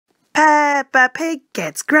Peppa Pig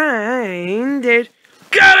gets grounded.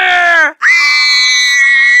 Get here!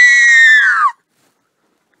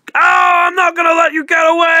 Oh, I'm not gonna let you get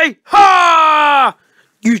away! Ha!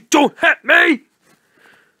 You don't hit me!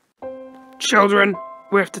 Children,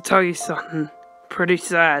 we have to tell you something pretty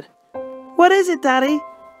sad. What is it, Daddy?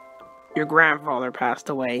 Your grandfather passed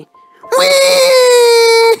away.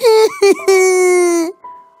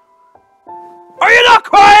 Are you not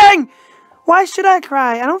crying? Why should I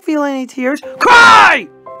cry? I don't feel any tears. Cry!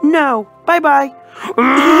 No. Bye-bye.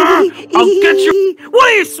 I'll get you. What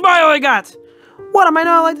are you smiling at? What, am I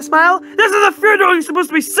not allowed to smile? This is a funeral. You're supposed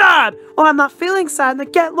to be sad. Well, I'm not feeling sad. Now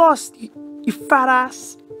get lost, you fat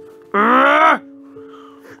ass. I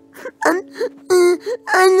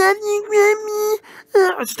love you,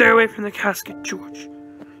 Grammy. Stay away from the casket, George.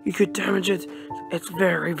 You could damage it. It's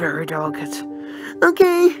very, very delicate.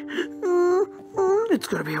 Okay. It's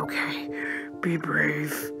gonna be okay. Be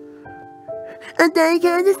brave. Daddy,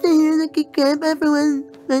 can I just stay here like a grandpa for one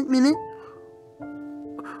minute?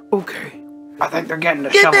 Okay. I think they're getting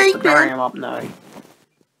the shovel to bury him up now.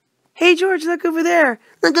 Hey, George, look over there.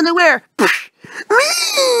 Look under where?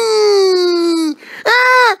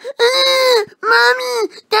 Mommy!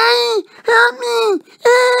 Daddy! Help me!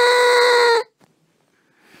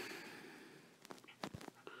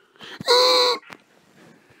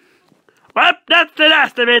 Well, that's the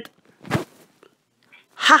last of it.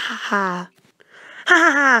 Ha ha ha. Ha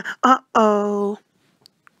ha ha. Uh-oh.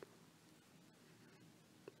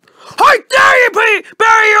 How dare you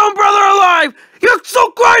bury your own brother alive! You're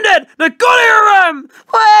so grounded! Now go to your room!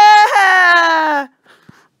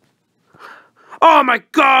 Oh my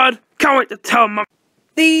god! Can't wait to tell Mom.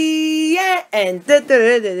 The end.